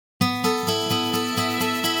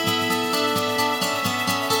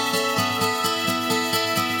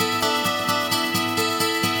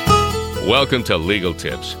Welcome to Legal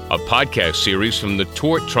Tips, a podcast series from the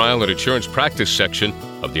Tort, Trial, and Insurance Practice section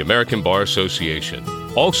of the American Bar Association,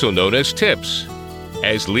 also known as TIPS.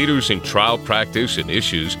 As leaders in trial practice and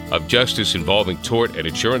issues of justice involving tort and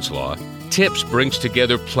insurance law, TIPS brings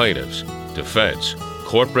together plaintiffs, defense,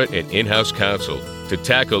 corporate, and in-house counsel to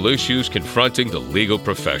tackle issues confronting the legal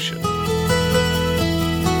profession.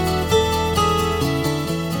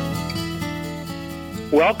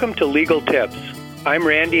 Welcome to Legal Tips. I'm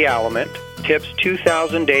Randy Alamant, TIPS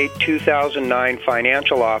 2008-2009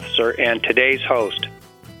 Financial Officer and today's host.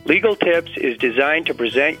 Legal Tips is designed to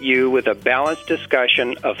present you with a balanced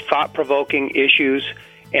discussion of thought-provoking issues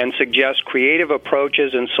and suggest creative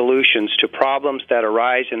approaches and solutions to problems that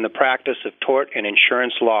arise in the practice of tort and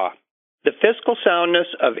insurance law. The fiscal soundness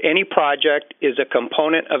of any project is a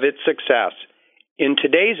component of its success. In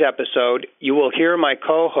today's episode, you will hear my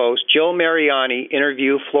co-host Jill Mariani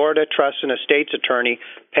interview Florida Trust and Estates attorney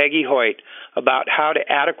Peggy Hoyt about how to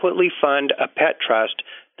adequately fund a pet trust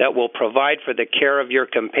that will provide for the care of your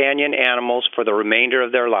companion animals for the remainder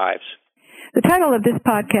of their lives. The title of this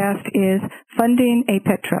podcast is Funding a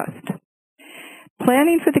Pet Trust.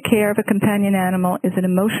 Planning for the care of a companion animal is an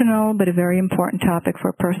emotional but a very important topic for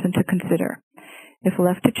a person to consider. If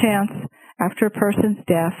left to chance, after a person's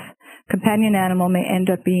death, companion animal may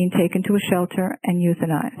end up being taken to a shelter and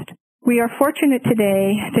euthanized. We are fortunate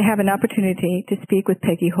today to have an opportunity to speak with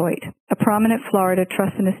Peggy Hoyt, a prominent Florida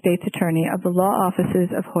Trust and Estates attorney of the law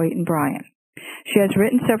offices of Hoyt and Bryan. She has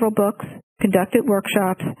written several books, conducted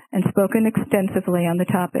workshops, and spoken extensively on the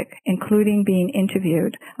topic, including being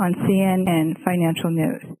interviewed on CNN Financial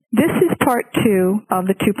News. This is part 2 of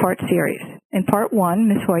the two-part series. In part 1,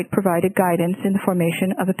 Ms. Hoyt provided guidance in the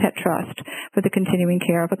formation of a pet trust for the continuing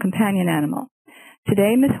care of a companion animal.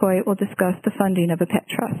 Today, Ms. Hoyt will discuss the funding of a pet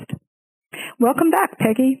trust. Welcome back,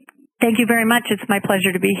 Peggy. Thank you very much. It's my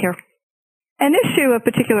pleasure to be here. An issue of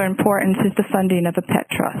particular importance is the funding of a pet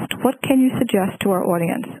trust. What can you suggest to our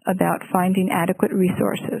audience about finding adequate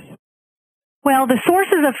resources? Well, the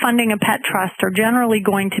sources of funding a pet trust are generally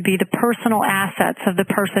going to be the personal assets of the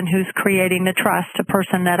person who's creating the trust, a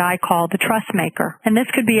person that I call the trust maker. And this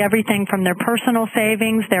could be everything from their personal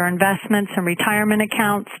savings, their investments and retirement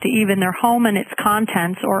accounts, to even their home and its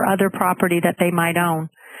contents or other property that they might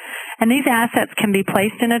own. And these assets can be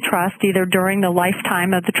placed in a trust either during the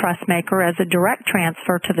lifetime of the trust maker as a direct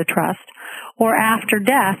transfer to the trust, or after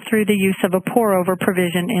death through the use of a pour-over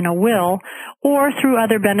provision in a will, or through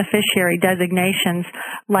other beneficiary designations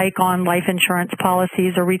like on life insurance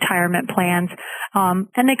policies or retirement plans,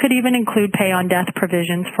 and they could even include pay-on-death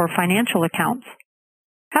provisions for financial accounts.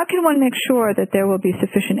 How can one make sure that there will be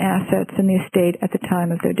sufficient assets in the estate at the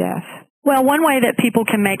time of their death? Well, one way that people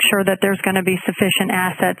can make sure that there's going to be sufficient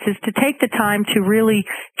assets is to take the time to really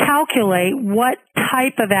calculate what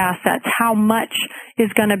type of assets, how much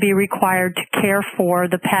is going to be required to care for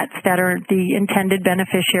the pets that are the intended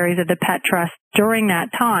beneficiaries of the pet trust during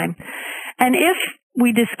that time. And if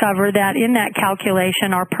we discover that in that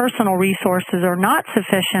calculation our personal resources are not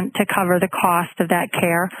sufficient to cover the cost of that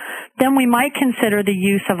care, then we might consider the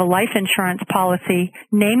use of a life insurance policy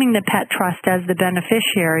naming the pet trust as the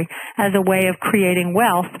beneficiary as a way of creating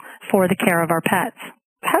wealth for the care of our pets.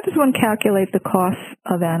 How does one calculate the cost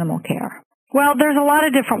of animal care? Well, there's a lot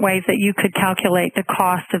of different ways that you could calculate the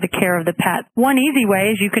cost of the care of the pet. One easy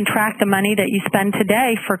way is you can track the money that you spend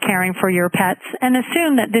today for caring for your pets and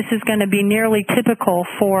assume that this is going to be nearly typical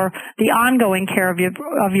for the ongoing care of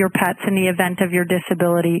your pets in the event of your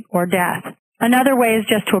disability or death. Another way is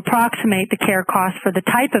just to approximate the care cost for the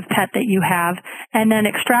type of pet that you have and then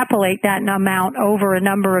extrapolate that amount over a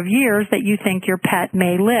number of years that you think your pet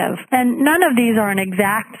may live. And none of these are an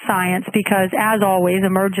exact science because, as always,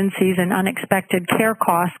 emergencies and unexpected care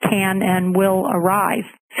costs can and will arise.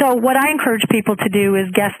 So what I encourage people to do is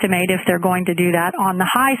guesstimate if they're going to do that on the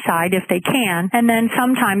high side if they can, and then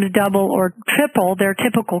sometimes double or triple their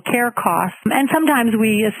typical care costs. And sometimes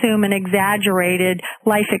we assume an exaggerated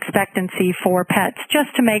life expectancy for pets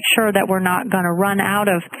just to make sure that we're not going to run out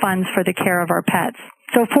of funds for the care of our pets.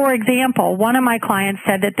 So, for example, one of my clients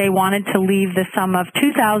said that they wanted to leave the sum of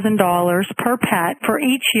 $2,000 per pet for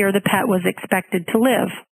each year the pet was expected to live.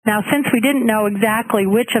 Now, since we didn't know exactly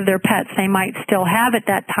which of their pets they might still have at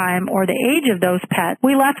that time or the age of those pets,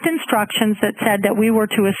 we left instructions that said that we were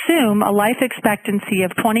to assume a life expectancy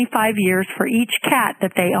of 25 years for each cat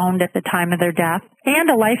that they owned at the time of their death and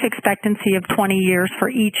a life expectancy of 20 years for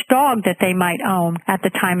each dog that they might own at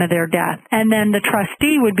the time of their death. And then the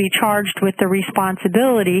trustee would be charged with the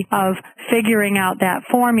responsibility of figuring out that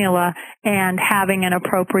formula and having an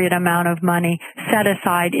appropriate amount of money set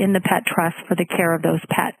aside in the pet trust for the care of those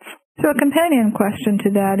pets. So a companion question to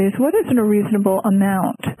that is, what is a reasonable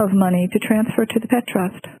amount of money to transfer to the pet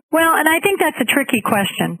trust? Well, and I think that's a tricky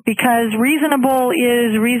question because reasonable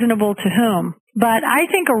is reasonable to whom? But I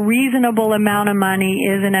think a reasonable amount of money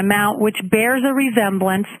is an amount which bears a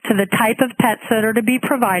resemblance to the type of pets that are to be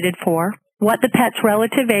provided for, what the pet's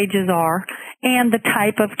relative ages are, and the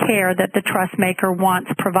type of care that the trust maker wants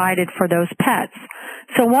provided for those pets.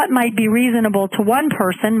 So what might be reasonable to one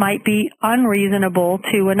person might be unreasonable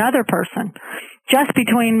to another person. Just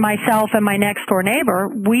between myself and my next door neighbor,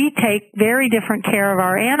 we take very different care of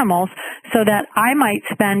our animals so that I might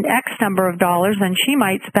spend X number of dollars and she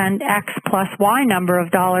might spend X plus Y number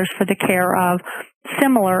of dollars for the care of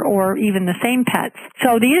similar or even the same pets.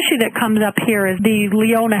 So the issue that comes up here is the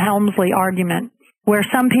Leona Helmsley argument, where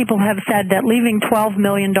some people have said that leaving $12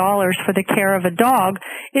 million for the care of a dog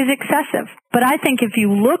is excessive. But I think if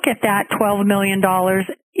you look at that $12 million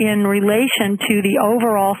in relation to the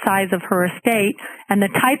overall size of her estate and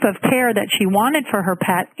the type of care that she wanted for her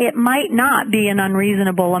pet, it might not be an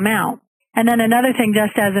unreasonable amount. And then another thing,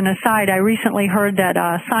 just as an aside, I recently heard that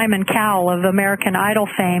Simon Cowell of American Idol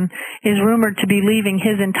fame is rumored to be leaving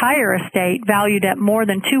his entire estate valued at more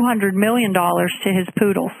than $200 million to his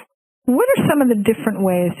poodles. What are some of the different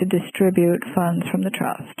ways to distribute funds from the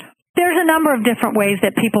trust? There's a number of different ways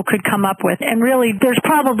that people could come up with, and really there's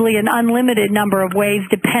probably an unlimited number of ways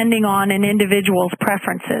depending on an individual's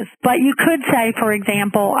preferences. But you could say, for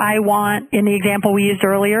example, I want, in the example we used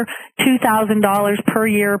earlier, $2,000 per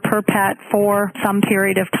year per pet for some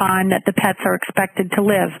period of time that the pets are expected to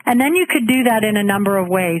live. And then you could do that in a number of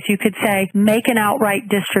ways. You could say, make an outright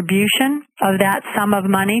distribution of that sum of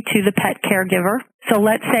money to the pet caregiver. So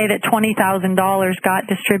let's say that $20,000 got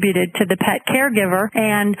distributed to the pet caregiver,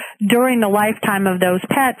 and during the lifetime of those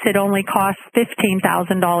pets, it only costs $15,000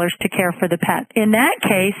 to care for the pet. In that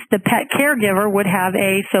case, the pet caregiver would have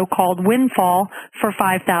a so-called windfall for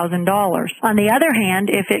 $5,000. On the other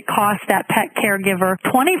hand, if it cost that pet caregiver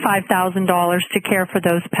 $25,000 to care for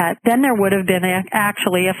those pets, then there would have been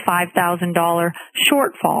actually a $5,000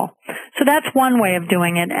 shortfall. So that's one way of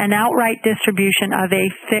doing it, an outright distribution of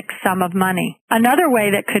a fixed sum of money. Another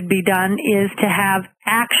way that could be done is to have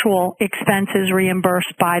actual expenses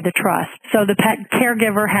reimbursed by the trust. So the pet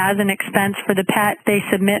caregiver has an expense for the pet. They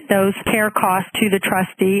submit those care costs to the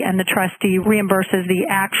trustee, and the trustee reimburses the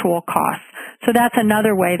actual costs. So that's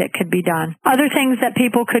another way that could be done. Other things that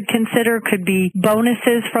people could consider could be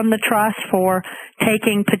bonuses from the trust for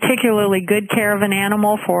taking particularly good care of an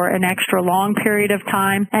animal for an extra long period of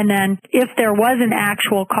time. And then if there was an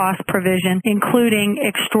actual cost provision, including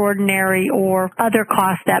extraordinary or other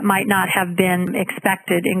costs that might not have been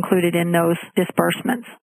expected included in those disbursements.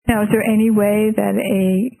 Now, is there any way that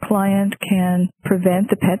a client can prevent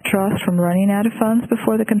the pet trust from running out of funds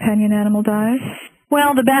before the companion animal dies?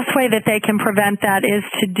 Well, the best way that they can prevent that is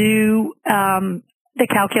to do the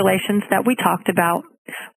calculations that we talked about.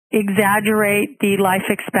 Exaggerate the life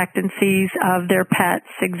expectancies of their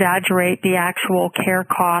pets, exaggerate the actual care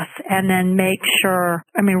costs, and then make sure,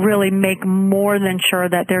 really make more than sure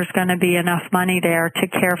that there's going to be enough money there to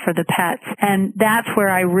care for the pets. And that's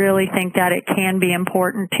where I really think that it can be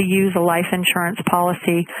important to use a life insurance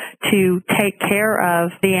policy to take care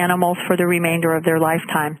of the animals for the remainder of their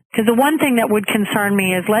lifetime. Because the one thing that would concern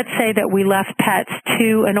me is, let's say that we left pets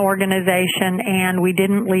to an organization and we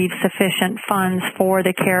didn't leave sufficient funds for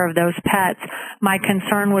the care of those pets. My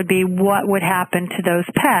concern would be what would happen to those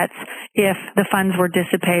pets if the funds were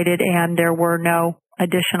dissipated and there were no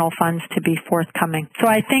additional funds to be forthcoming. So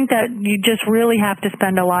I think that you just really have to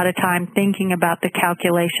spend a lot of time thinking about the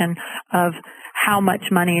calculation of how much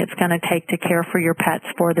money it's going to take to care for your pets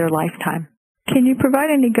for their lifetime. Can you provide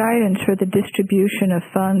any guidance for the distribution of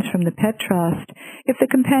funds from the pet trust if the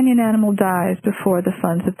companion animal dies before the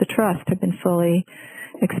funds of the trust have been fully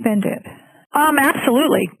expended?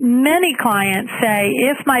 Absolutely. Many clients say,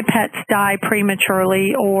 if my pets die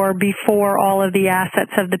prematurely or before all of the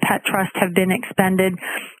assets of the pet trust have been expended,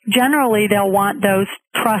 generally they'll want those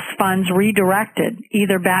trust funds redirected,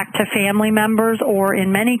 either back to family members or,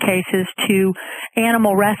 in many cases, to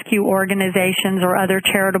animal rescue organizations or other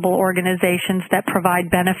charitable organizations that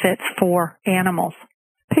provide benefits for animals.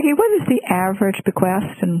 Peggy, what is the average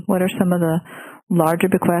bequest, and what are some of the larger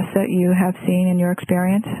bequests that you have seen in your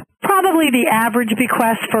experience? Probably the average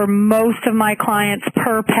bequest for most of my clients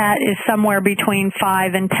per pet is somewhere between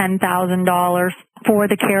 $5,000 and $10,000 for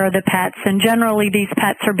the care of the pets. And generally these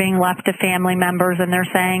pets are being left to family members and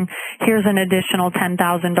they're saying, here's an additional $10,000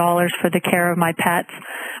 for the care of my pets.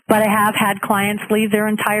 But I have had clients leave their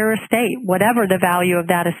entire estate, whatever the value of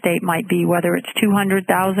that estate might be, whether it's $200,000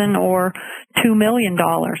 or $2 million.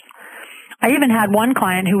 I even had one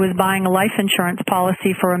client who was buying a life insurance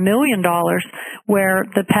policy for $1 million where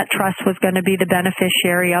the pet trust was going to be the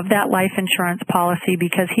beneficiary of that life insurance policy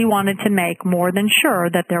because he wanted to make more than sure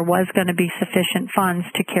that there was going to be sufficient funds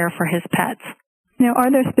to care for his pets. Now, are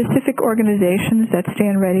there specific organizations that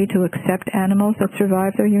stand ready to accept animals that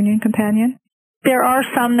survive their union companion? There are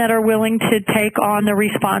some that are willing to take on the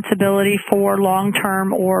responsibility for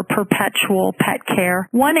long-term or perpetual pet care.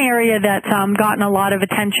 One area that's gotten a lot of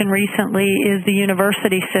attention recently is the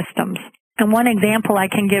university systems. And one example I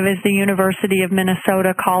can give is the University of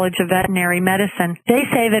Minnesota College of Veterinary Medicine. They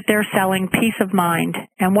say that they're selling peace of mind.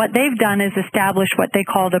 And what they've done is establish what they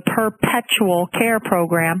call the perpetual care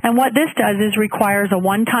program. And what this does is requires a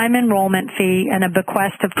one-time enrollment fee and a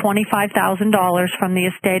bequest of $25,000 from the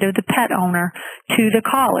estate of the pet owner to the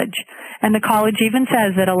college. And the college even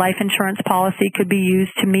says that a life insurance policy could be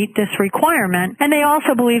used to meet this requirement. And they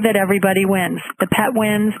also believe that everybody wins. The pet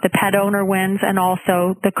wins, the pet owner wins, and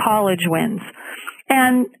also the college wins.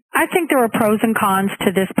 And I think there are pros and cons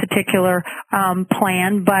to this particular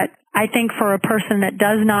plan, but I think for a person that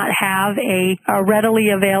does not have a readily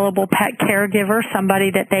available pet caregiver,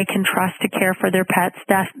 somebody that they can trust to care for their pets,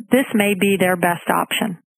 this may be their best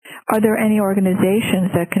option. Are there any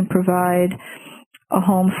organizations that can provide a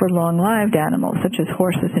home for long-lived animals, such as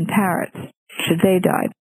horses and parrots, should they die?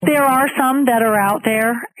 There are some that are out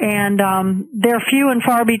there, and they're few and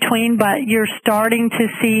far between, but you're starting to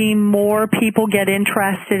see more people get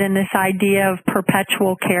interested in this idea of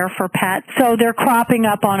perpetual care for pets. So they're cropping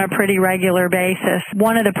up on a pretty regular basis.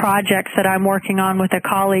 One of the projects that I'm working on with a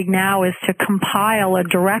colleague now is to compile a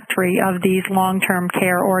directory of these long-term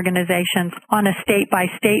care organizations on a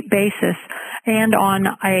state-by-state basis and on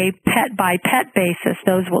a pet-by-pet basis,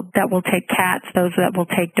 those that will take cats, those that will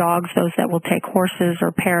take dogs, those that will take horses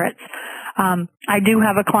or parrots. I do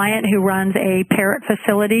have a client who runs a parrot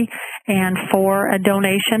facility, and for a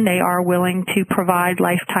donation, they are willing to provide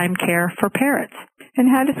lifetime care for parrots. And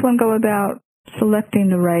how does one go about selecting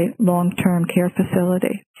the right long-term care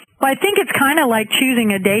facility? Well, I think it's kind of like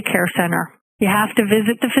choosing a daycare center. You have to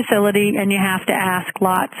visit the facility, and you have to ask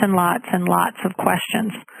lots and lots and lots of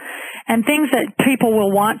questions. And things that people will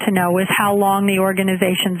want to know is how long the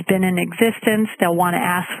organization's been in existence. They'll want to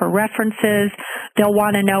ask for references. They'll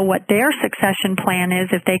want to know what their succession plan is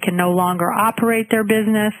if they can no longer operate their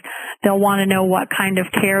business. They'll want to know what kind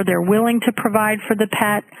of care they're willing to provide for the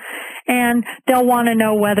pet. And they'll want to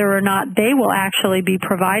know whether or not they will actually be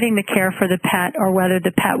providing the care for the pet or whether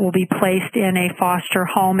the pet will be placed in a foster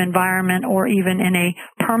home environment or even in a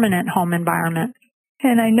permanent home environment.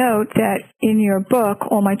 And I note that in your book,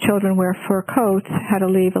 All My Children Wear Fur Coats, How to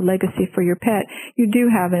Leave a Legacy for Your Pet, you do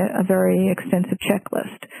have a very extensive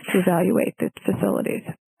checklist to evaluate the facilities.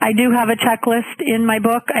 I do have a checklist in my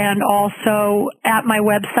book and also at my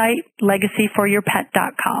website,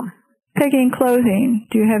 legacyforyourpet.com. Peggy, in closing,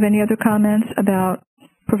 do you have any other comments about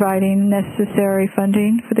providing necessary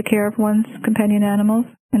funding for the care of one's companion animals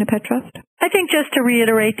in a pet trust? I think just to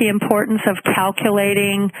reiterate the importance of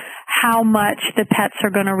calculating how much the pets are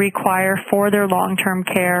going to require for their long-term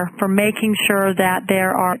care, for making sure that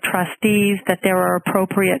there are trustees, that there are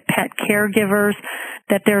appropriate pet caregivers,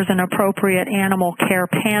 that there's an appropriate animal care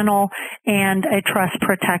panel, and a trust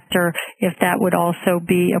protector if that would also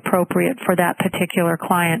be appropriate for that particular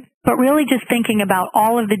client. But really just thinking about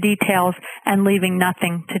all of the details and leaving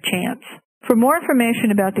nothing to chance. For more information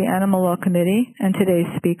about the Animal Law Committee and today's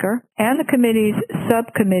speaker and the committee's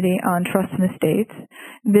subcommittee on Trusts and Estates,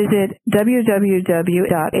 visit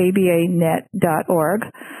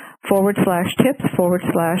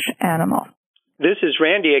www.abanet.org/tips/animal. This is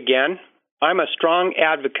Randy again. I'm a strong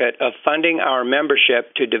advocate of funding our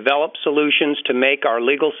membership to develop solutions to make our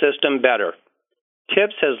legal system better.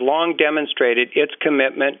 TIPS has long demonstrated its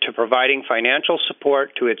commitment to providing financial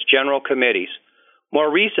support to its general committees. More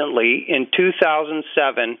recently, in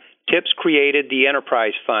 2007, TIPS created the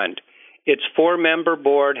Enterprise Fund. Its 4-member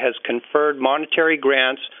board has conferred monetary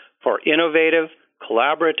grants for innovative,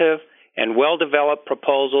 collaborative, and well-developed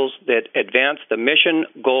proposals that advance the mission,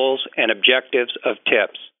 goals, and objectives of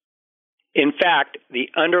TIPS. In fact, the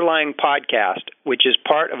underlying podcast, which is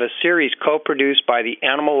part of a series co-produced by the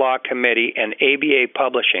Animal Law Committee and ABA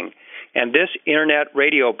Publishing, and this Internet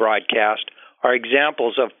radio broadcast are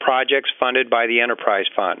examples of projects funded by the Enterprise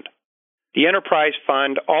Fund. The Enterprise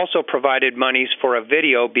Fund also provided monies for a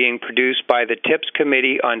video being produced by the TIPS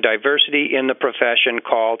Committee on Diversity in the Profession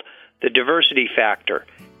called The Diversity Factor,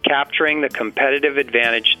 capturing the competitive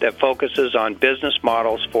advantage that focuses on business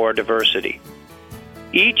models for diversity.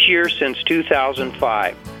 Each year since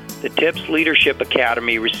 2005, the TIPS Leadership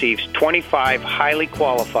Academy receives 25 highly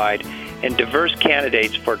qualified and diverse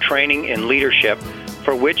candidates for training in leadership,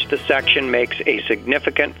 for which the section makes a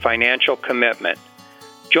significant financial commitment.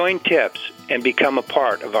 Join TIPS and become a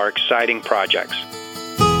part of our exciting projects.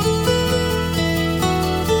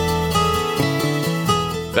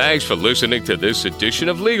 Thanks for listening to this edition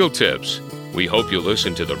of Legal Tips. We hope you'll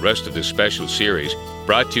listen to the rest of this special series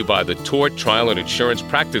brought to you by the Tort, Trial, and Insurance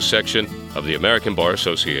Practice section of the American Bar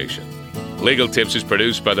Association. Legal Tips is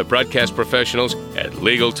produced by the broadcast professionals at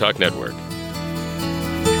Legal Talk Network.